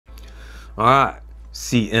All right,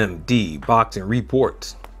 CMD Boxing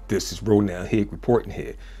Reports. This is Ronell Higg reporting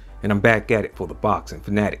here, and I'm back at it for the boxing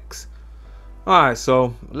fanatics. All right,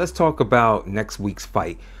 so let's talk about next week's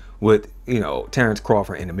fight with Terence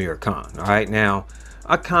Crawford and Amir Khan. All right, now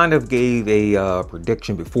I kind of gave a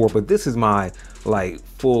prediction before, but this is my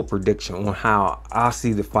full prediction on how I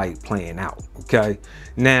see the fight playing out. Okay,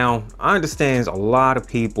 now I understand a lot of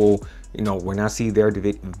people, when I see their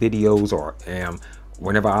videos or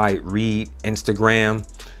whenever I read Instagram,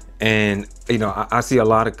 and I see a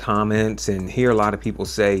lot of comments and hear a lot of people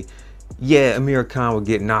say, yeah, Amir Khan will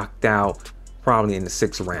get knocked out probably in the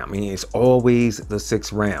 6th round. I mean, it's always the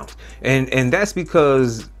 6th round, and that's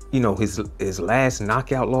because his last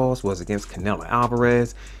knockout loss was against Canelo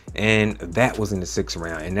Alvarez, and that was in the 6th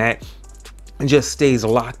round, and that just stays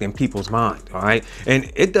locked in people's mind. All right,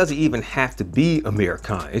 and it doesn't even have to be Amir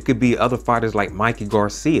Khan. It could be other fighters like Mikey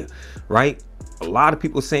Garcia, right? A lot of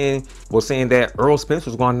people saying that Earl Spence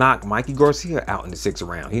was going to knock Mikey Garcia out in the 6th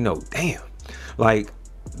round. Damn, like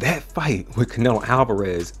that fight with Canelo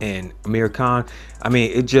Alvarez and Amir Khan, I mean,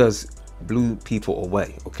 it just blew people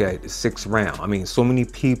away. Okay, the 6th round. I mean, so many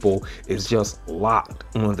people is just locked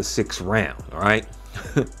on the 6th round. All right.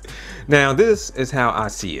 Now, this is how I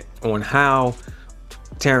see it on how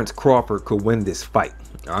Terence Crawford could win this fight.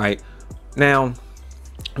 All right. Now,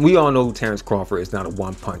 we all know Terence Crawford is not a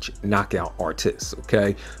one-punch knockout artist.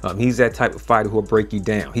 Okay, he's that type of fighter who will break you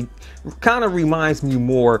down. He kind of reminds me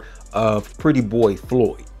more of Pretty Boy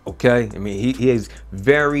Floyd. Okay, I mean, he has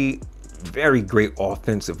very, very great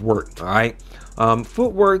offensive work. All right,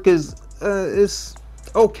 footwork is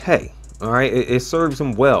okay. All right, it serves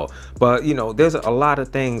him well, but there's a lot of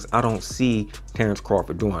things I don't see Terence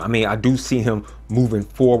Crawford doing. I mean, I do see him moving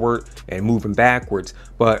forward and moving backwards,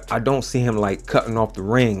 but I don't see him cutting off the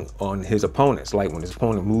ring on his opponents. Like when his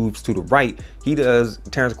opponent moves to the right,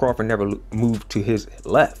 Terence Crawford never moved to his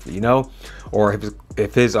left, or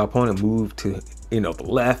if his opponent moved to the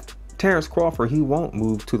left, Terence Crawford, he won't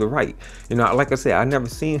move to the right. Like I said, I never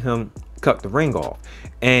seen him cut the ring off.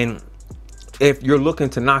 And if you're looking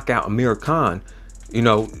to knock out Amir Khan,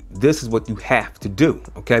 this is what you have to do,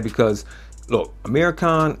 okay? Because look, Amir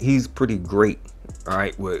Khan, he's pretty great, all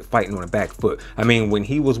right, with fighting on the back foot. I mean, when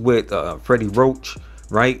he was with Freddie Roach,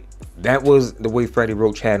 right, that was the way Freddie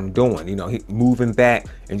Roach had him doing, he moving back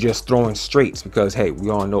and just throwing straights, because hey,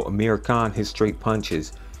 we all know Amir Khan, his straight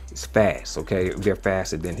punches is fast, okay? They're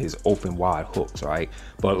faster than his open wide hooks, all right?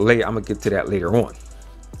 But later, I'm gonna get to that later on.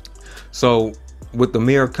 So with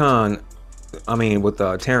Amir Khan, I mean, with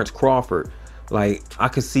Terence Crawford, I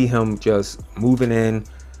could see him just moving in,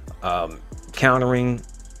 countering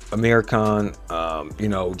Amir Khan,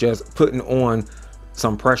 just putting on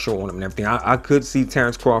some pressure on him and everything. I could see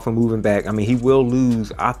Terence Crawford moving back. I mean, he will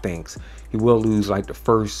lose. I think he will lose the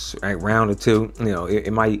first round or two.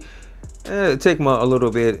 It might take him a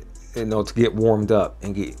little bit, to get warmed up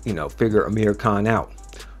and get, figure Amir Khan out,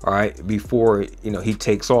 all right, before he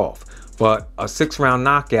takes off. But a 6th round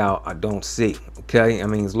knockout, I don't see. Okay, I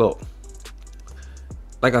mean, look,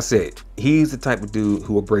 like I said, he's the type of dude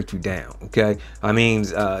who will break you down. Okay, I mean,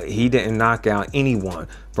 he didn't knock out anyone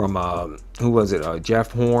from who was it,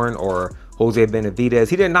 Jeff Horn or Jose Benavidez.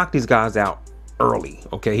 He didn't knock these guys out early.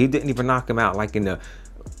 Okay, he didn't even knock them out in the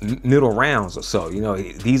middle rounds or so.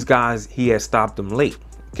 These guys, he had stopped them late.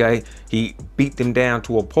 Okay, he beat them down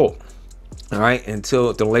to a pulp. All right,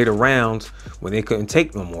 until the later rounds when they couldn't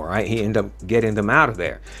take no more. Right, he ended up getting them out of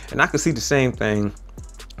there. And I could see the same thing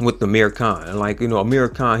with Amir Khan. And Amir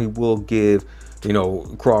Khan, he will give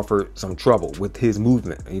Crawford some trouble with his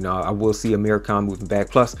movement. I will see Amir Khan moving back.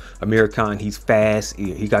 Plus, Amir Khan, he's fast.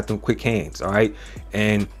 He got them quick hands. All right,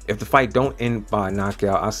 and if the fight don't end by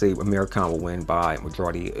knockout, I say Amir Khan will win by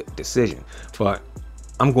majority decision. But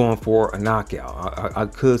I'm going for a knockout. I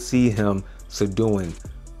could see him subduing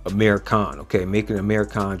Amir Khan, okay, making Amir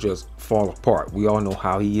Khan just fall apart. We all know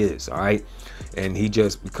how he is, all right, and he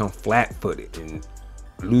just become flat-footed and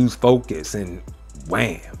lose focus, and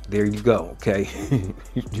wham, there you go. Okay,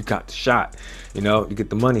 you got the shot, you get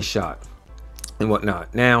the money shot and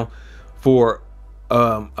whatnot. Now, for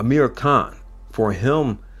Amir Khan, for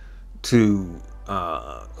him to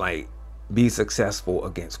be successful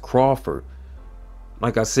against Crawford,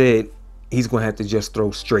 like I said, he's going to have to just throw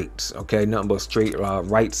straights, okay? Nothing but straight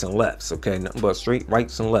rights and lefts, okay? Nothing but straight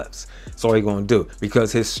rights and lefts. That's all he's going to do,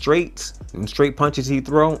 because his straights and straight punches he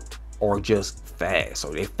throw are just fast.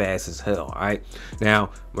 So they're fast as hell, all right?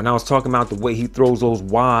 Now, when I was talking about the way he throws those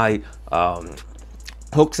wide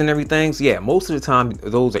hooks and everything, so yeah, most of the time,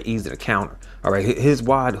 those are easy to counter, all right? His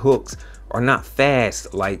wide hooks are not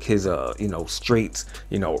fast like his you know, straights,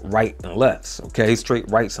 you know, right and lefts. Okay, straight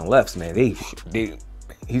rights and lefts, man,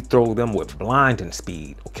 he throw them with blinding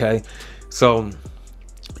speed. Okay, so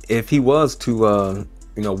if he was to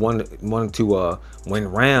you know, wanted to win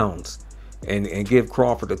rounds and give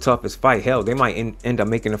Crawford the toughest fight, hell, they might end up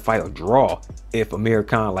making the fight a draw if Amir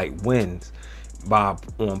Khan like wins by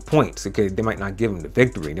on points. Okay, they might not give him the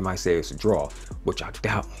victory, they might say it's a draw, which I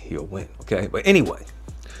doubt he'll win. Okay, but anyway,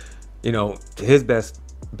 you know, his best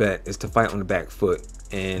bet is to fight on the back foot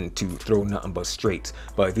and to throw nothing but straights.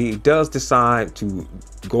 But if he does decide to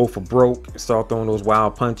go for broke, start throwing those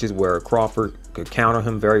wild punches where Crawford could counter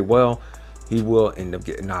him very well, he will end up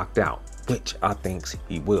getting knocked out, which I think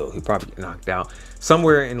he will. He'll probably get knocked out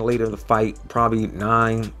somewhere in the later of the fight, probably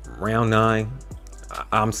round 9.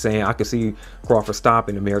 I'm saying I could see Crawford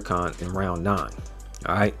stopping Amir Khan in round 9.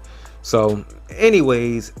 All right. So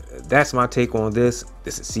anyways, that's my take on this.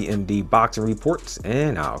 This is CMD Boxing Reports,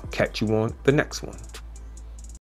 and I'll catch you on the next one.